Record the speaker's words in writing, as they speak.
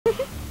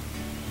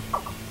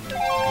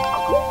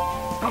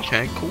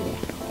Okay, cool.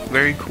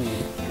 Very cool.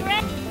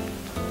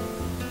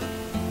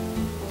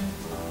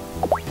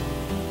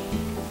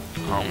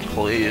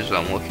 Please,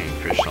 I'm looking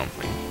for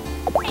something.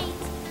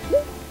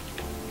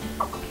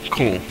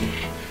 Cool.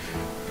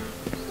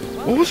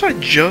 What was I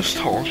just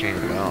talking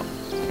about?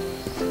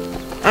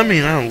 I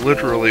mean, I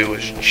literally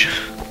was just...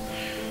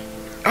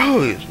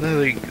 Oh,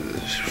 the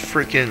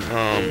freaking,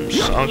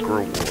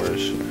 Soccer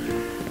Wars.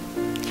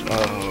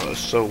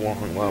 So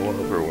long level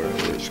or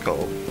whatever it's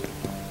called.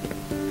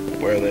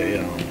 Where they,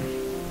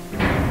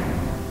 I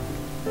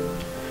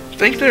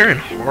think they're in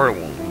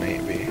Harlem,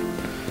 maybe.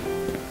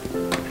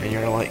 And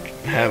you're, like,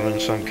 having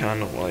some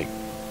kind of, like...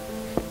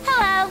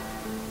 Hello.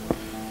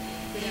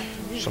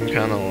 Some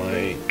kind of,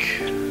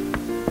 like...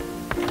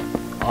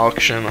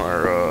 auction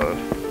or,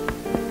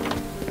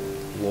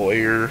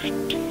 lawyer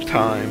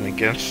time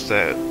against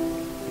the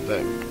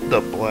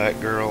black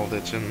girl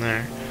that's in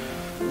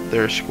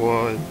their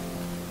squad.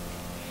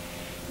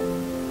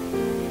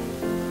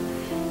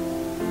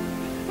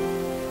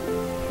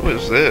 Who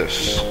is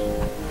this?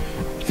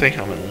 I think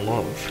I'm in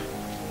love.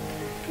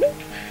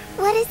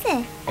 What is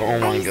it? Oh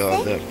my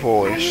god, that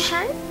voice.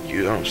 Are you hurt?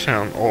 You don't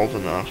sound old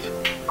enough.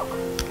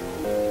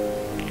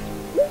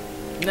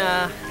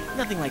 Nah,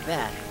 nothing like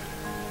that.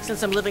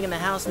 Since I'm living in the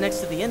house next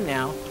to the inn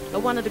now, I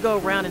wanted to go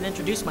around and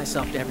introduce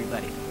myself to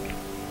everybody.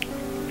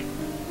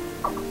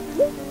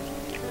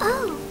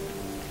 Oh,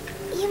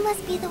 you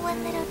must be the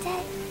one that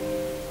Odette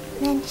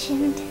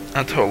mentioned.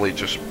 I totally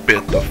just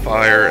bit the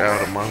fire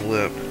out of my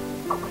lip.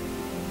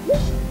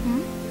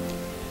 Hmm?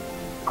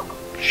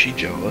 She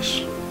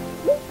jealous.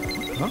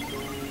 Huh?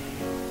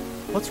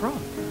 What's wrong?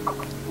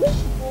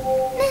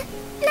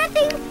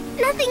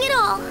 Nothing at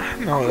all. I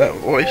know that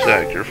voice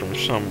actor from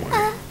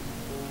somewhere.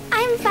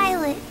 I'm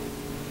Violet.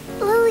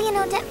 Lily and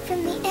Odette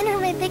from the Inn are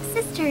my big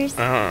sisters.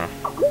 Fuck,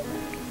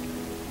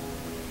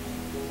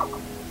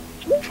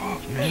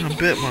 man, I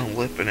bit my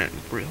lip and it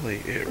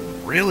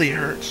really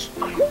hurts.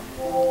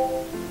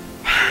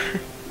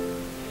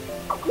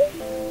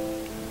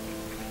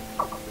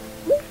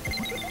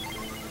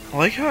 I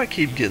like how I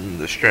keep getting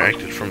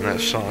distracted from that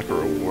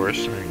Soccer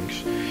Wars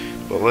things.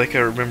 But like I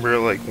remember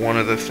like one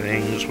of the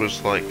things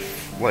was like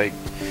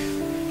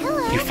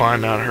Hello. you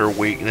find out her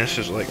weakness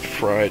is like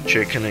fried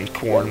chicken and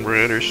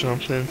cornbread or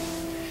something.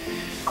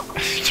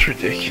 It's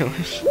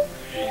ridiculous.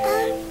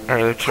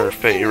 Or that's her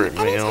favorite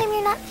meal. Anytime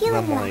you're not And feeling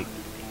I'm well. like,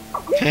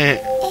 eh.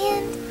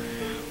 And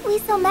we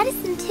sell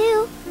medicine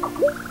too.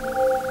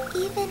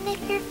 Even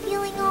if you're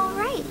feeling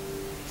alright,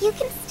 you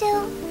can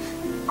still...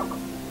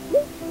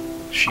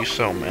 She's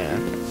so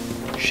mad.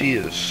 She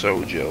is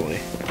so jelly.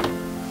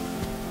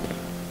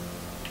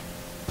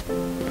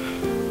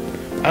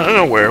 I don't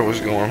know where I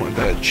was going with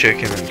that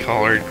chicken and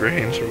collard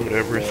greens or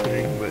whatever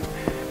thing, but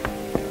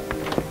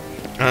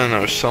I don't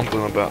know,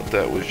 something about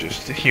that was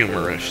just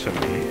humorous to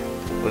me.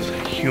 Was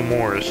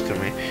humorous to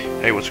me.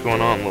 Hey, what's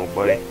going on, little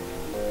buddy?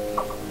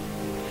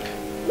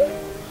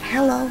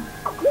 Hello.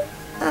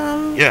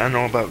 Yeah, I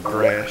know about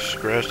grass.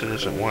 Grass that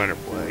isn't white or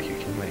black. You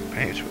can make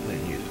paints with it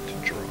and use it to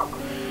draw.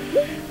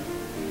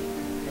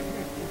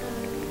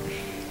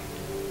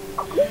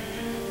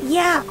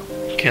 Yeah.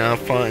 Can I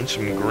find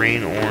some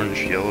green,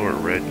 orange, yellow, or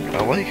red?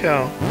 I like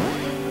how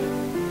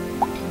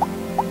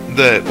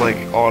that like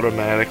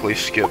automatically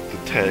skipped the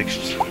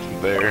text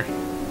there.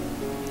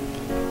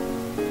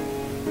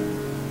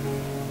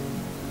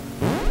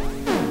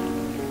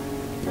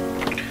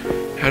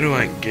 How do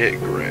I get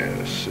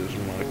grass is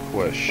my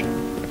question.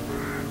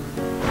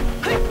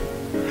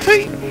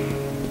 Hey!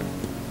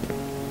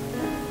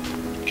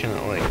 Can I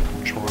like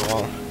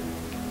draw?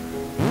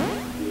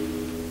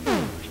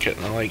 Can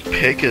I like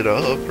pick it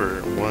up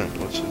or what?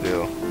 What's the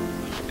deal?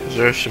 Cause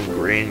there's some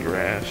green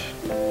grass.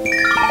 Sure.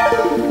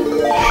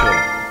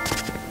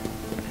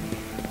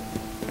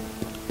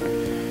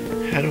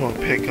 How do I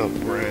pick up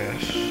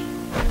grass?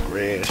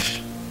 Grass.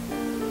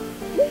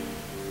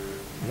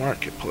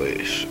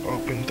 Marketplace.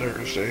 Open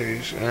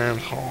Thursdays and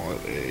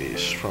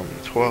holidays from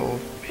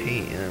 12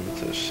 p.m.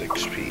 to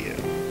 6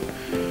 p.m.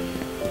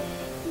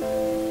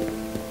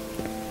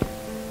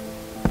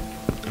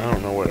 I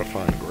don't know where to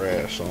find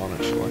grass,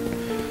 honestly.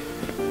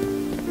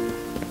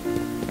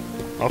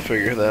 I'll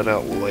figure that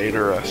out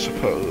later, I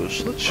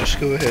suppose. Let's just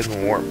go ahead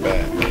and warp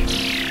back.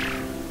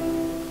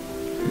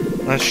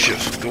 Let's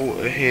just go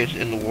ahead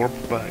and warp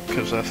back,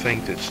 because I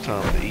think it's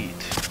time to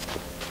eat.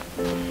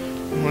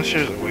 Unless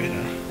there's a way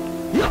to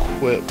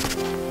equip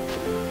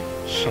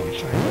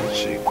something. Let's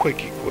see,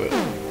 quick equip.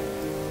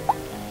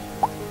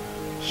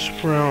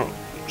 Sprout,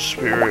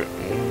 spirit,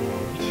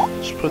 wand.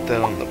 Let's put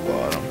that on the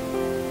bottom.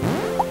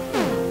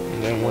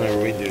 And then whenever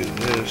we do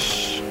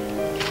this,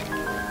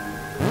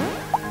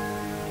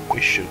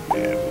 we should be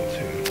able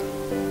to.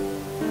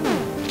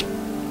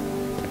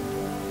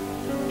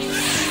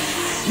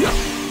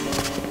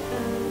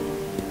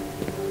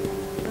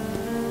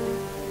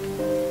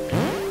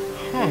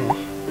 Huh.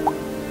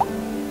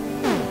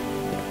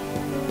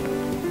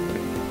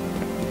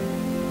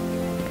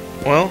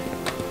 Well,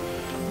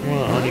 I'm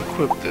gonna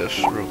unequip this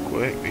real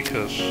quick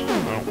because I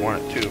don't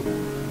want it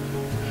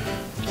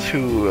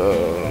to,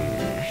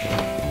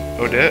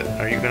 Odette,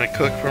 are you gonna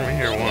cook for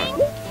me or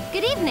what?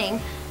 Good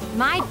evening.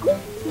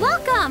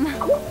 Welcome!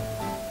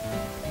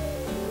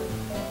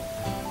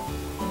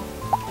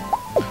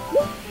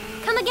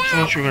 Come I again!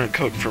 thought you were gonna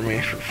cook for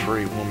me for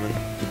free, woman.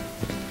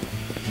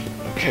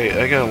 Okay,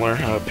 I gotta learn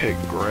how to pick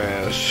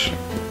grass.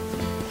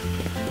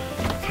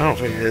 If I don't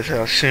figure this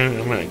out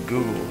soon, I'm gonna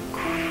Google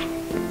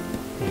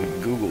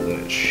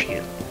that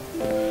shit.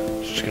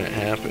 It's just gonna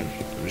happen.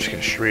 I'm just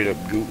gonna straight up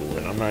Google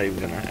it. I'm not even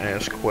gonna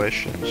ask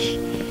questions.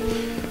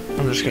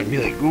 I'm just gonna be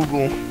like,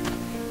 Google.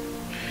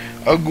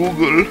 I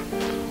Google.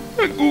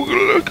 Good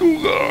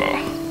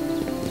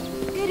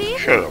evening.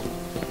 Shut up.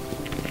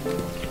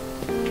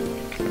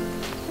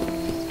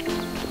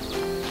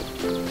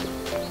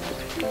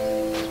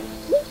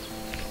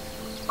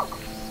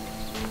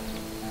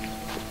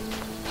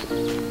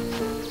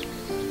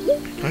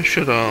 I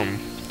should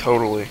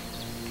totally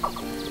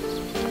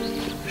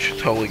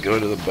go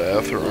to the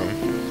bathroom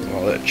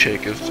while that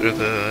chick is, or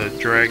the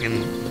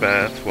dragon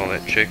bath while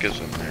that chick is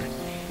in there.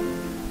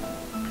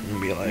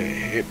 And be like,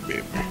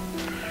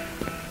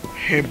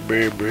 hey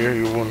baby,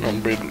 you want a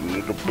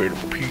little bit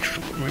of piece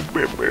of me,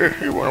 baby?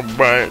 You want to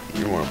buy it?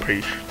 You want a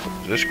piece?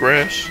 Is this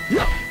grass?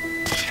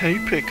 This is how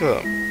you pick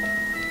up.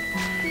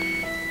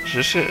 Is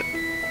this it?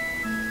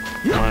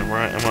 Am I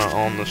right? Am I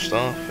on the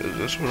stuff? Is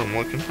this what I'm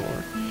looking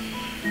for?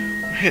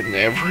 I'm hitting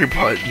every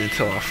button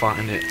until I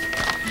find it.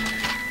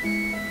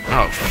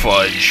 Oh,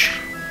 fudge.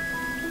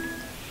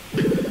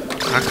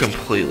 I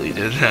completely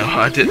did that.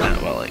 I did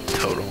that by like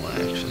total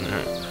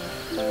accident.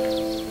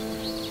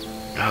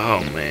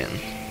 Oh man.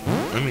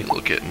 Let me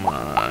look at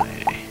my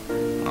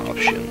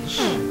options.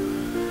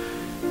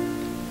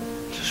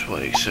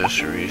 Display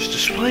accessories.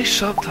 Display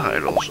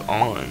subtitles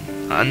on.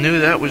 I knew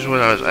that was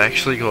what I was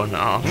actually going to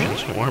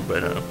options for,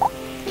 but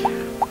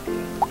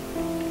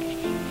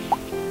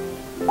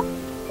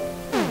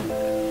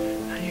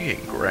how do you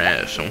get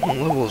grass? And what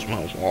level is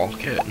my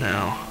walk at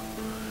now?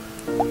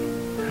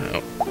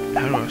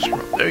 How do I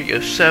scroll? There you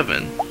go,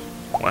 7.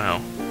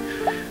 Wow.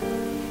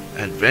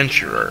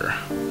 Adventurer.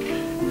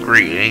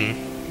 Greeting.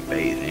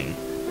 Bathing.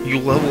 You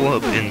level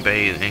up in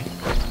bathing.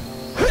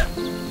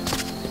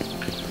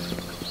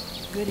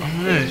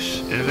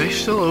 Nice. Are they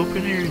still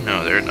open here?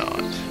 No, they're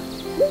not.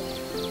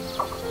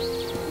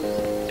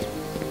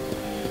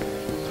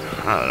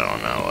 I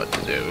don't know what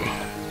to do.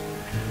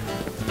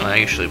 I'm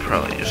actually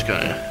probably just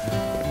gonna...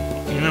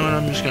 You know what?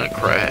 I'm just gonna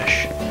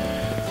crash.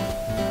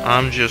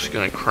 I'm just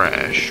gonna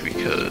crash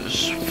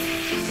because...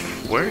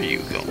 Where are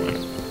you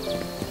going?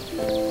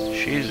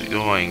 She's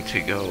going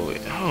to go...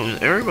 Oh,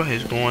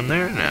 everybody's going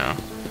there now.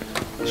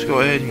 Let's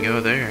go ahead and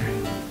go there.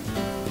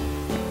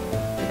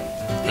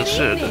 Let's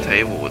sit at the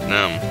table with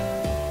them.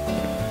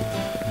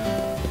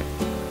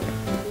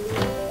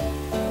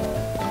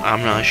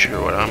 I'm not sure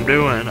what I'm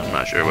doing. I'm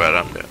not sure what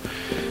I'm doing.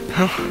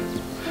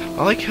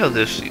 I like how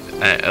this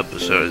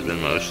episode has been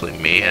mostly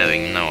me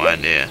having no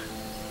idea.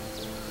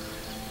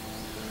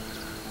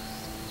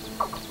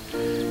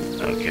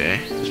 Okay.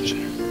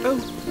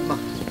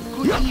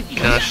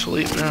 Can I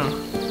sleep now?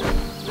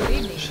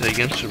 Say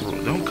against the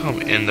rule. Don't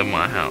come into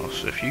my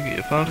house. If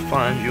I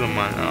find you in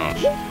my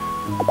house,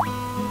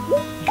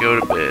 go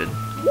to bed.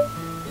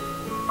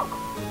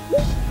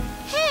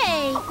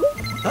 Hey!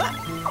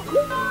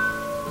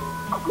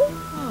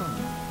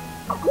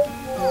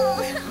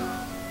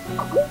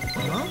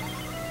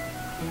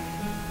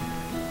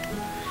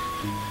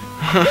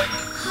 Huh?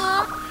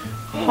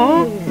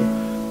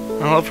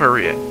 I love her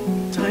yet.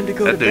 Time to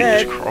go that to dude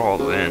bed. just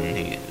crawled in.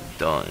 He's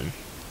done.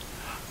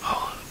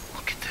 Oh,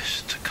 look at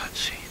this. It's a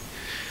cutscene.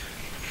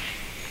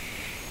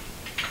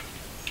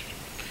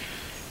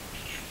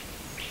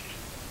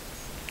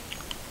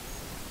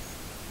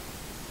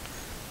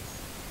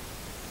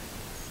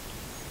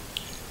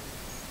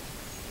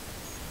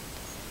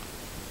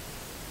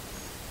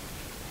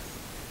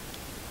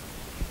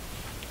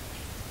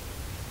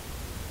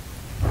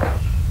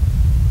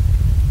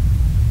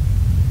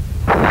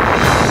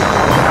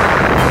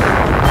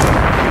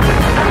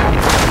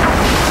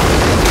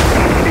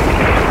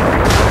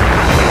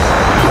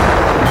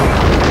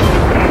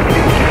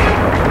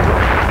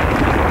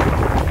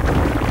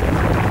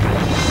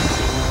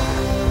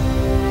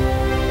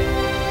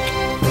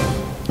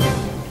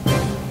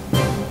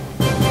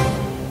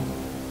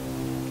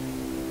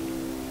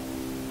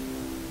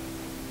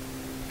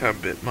 I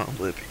bit my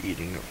lip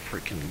eating a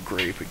freaking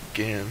grape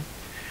again.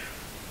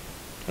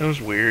 That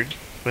was weird,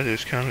 but it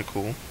was kind of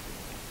cool.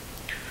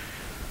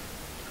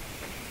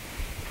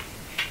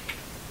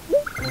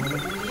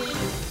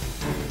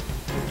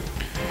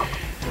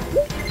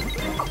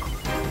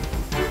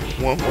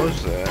 What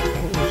was that?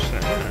 What was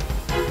that?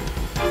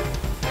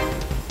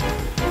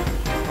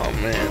 Oh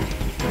man.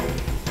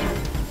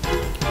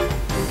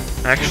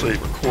 I actually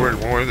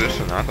recorded more of this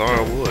than I thought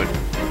I would.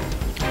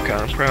 I'm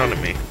kind of proud of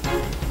me.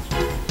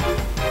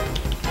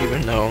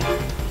 Even though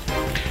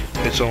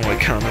it's only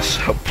kind of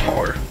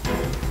subpar.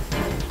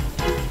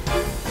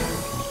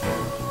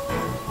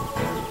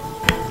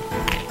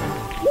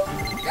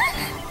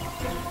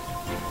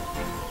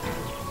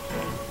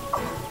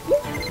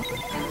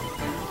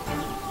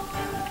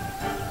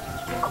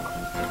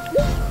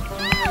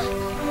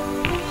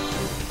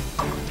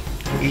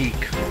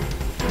 Eek.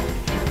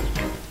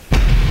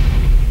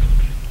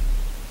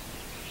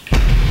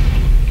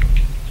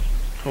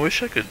 I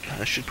wish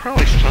I should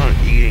probably stop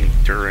eating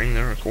during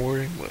the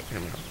recording, but you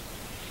know.